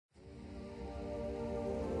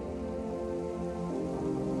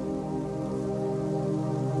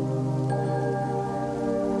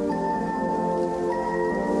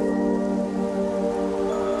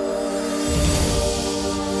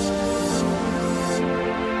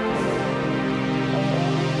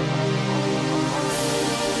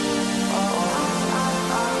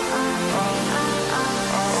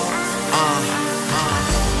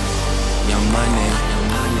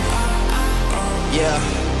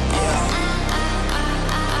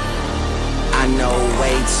know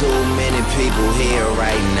way too many people here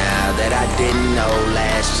right now that I didn't know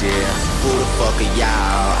last year. Who the fuck are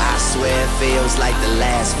y'all? I swear it feels like the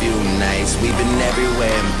last few nights. We've been everywhere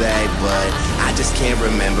and back, but I just can't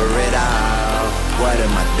remember it all. What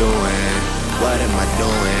am I doing? What am I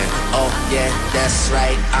doing? Oh yeah, that's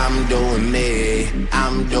right, I'm doing me.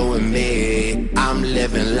 I'm doing me. I'm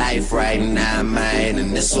living life right now, man.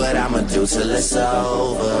 And this what I'ma do till it's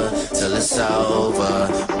over. Till it's over,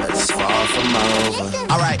 but it's far from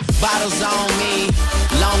over. Alright, bottles on me,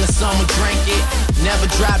 long as someone drink it. Never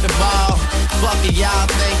drop the ball, fuck it y'all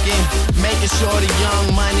thinking. Making sure the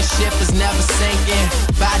young money ship is never sinking.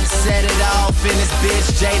 About to set it off in this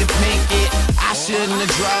bitch, Jada Pinkett. I shouldn't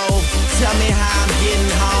have drove, tell me how I'm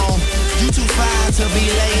getting home. You too fine to be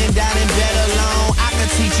laying down in bed alone. I can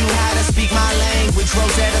teach you how to speak my language,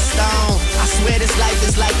 Rosetta Stone. I swear this life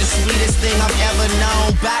is like the sweetest thing I've ever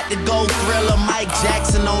known. About to go Thriller, Mike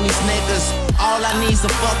Jackson on these niggas. All I need's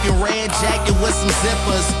a fucking red jacket with some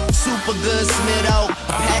zippers. Super good Smitto,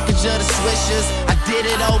 a package of the swishers. I did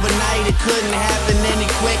it overnight, it couldn't happen any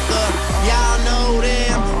quicker. Y'all know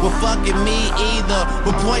them, well fucking me either.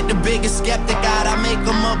 But point the biggest skeptic out, I make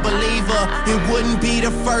them a believer. It wouldn't be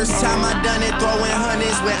the first time I done it, throwing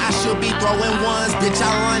hundreds when I should be throwing ones. Bitch,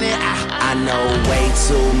 I run it. I know way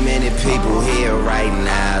too many people here right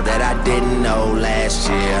now that I didn't know last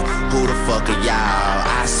year. Who the fuck are y'all?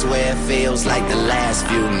 I swear it feels like the last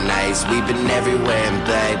few nights. We've been everywhere and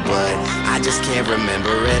back, but I just can't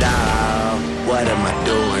remember it all. What am I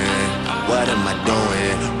doing? What am I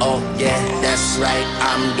doing? Oh yeah, that's right,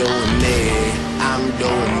 I'm doing me. I'm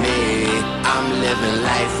doing me. I'm living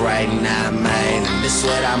life right now, man. And this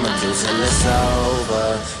what I'ma do till it's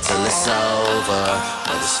over. Till it's over,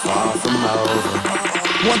 but it's far from over.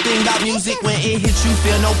 One thing about music, when it hits you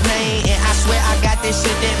feel no pain. And I swear I got this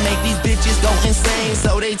shit that make these bitches go insane.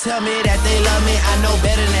 So they tell me that they love me, I know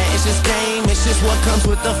better than that. It's just game, it's just what comes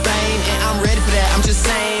with the fame. And I'm ready for that, I'm just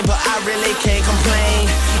saying, but I really can't complain.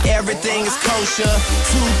 Everything is kosher,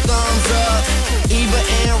 2 thumbs up, Eva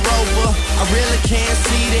and Rover. I really can't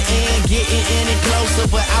see the end getting any closer,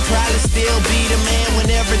 but I'll probably still be the man when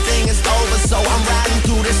everything is over. So I'm riding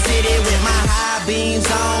through the city with my high beams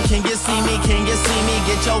on. Can you see me? Can you see me?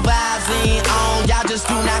 Get your vibes in on. Y'all just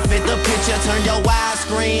do not fit the picture, turn your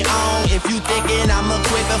widescreen on. If you thinking I'ma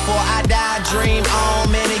quit before I die, dream on.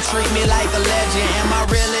 Man, they treat me like a legend. Am I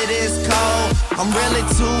really this cold? I'm really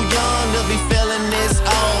too young to be feeling this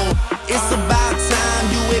old. It's about time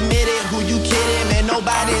you admit it, who you kidding? Man,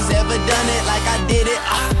 nobody's ever done it like I did it.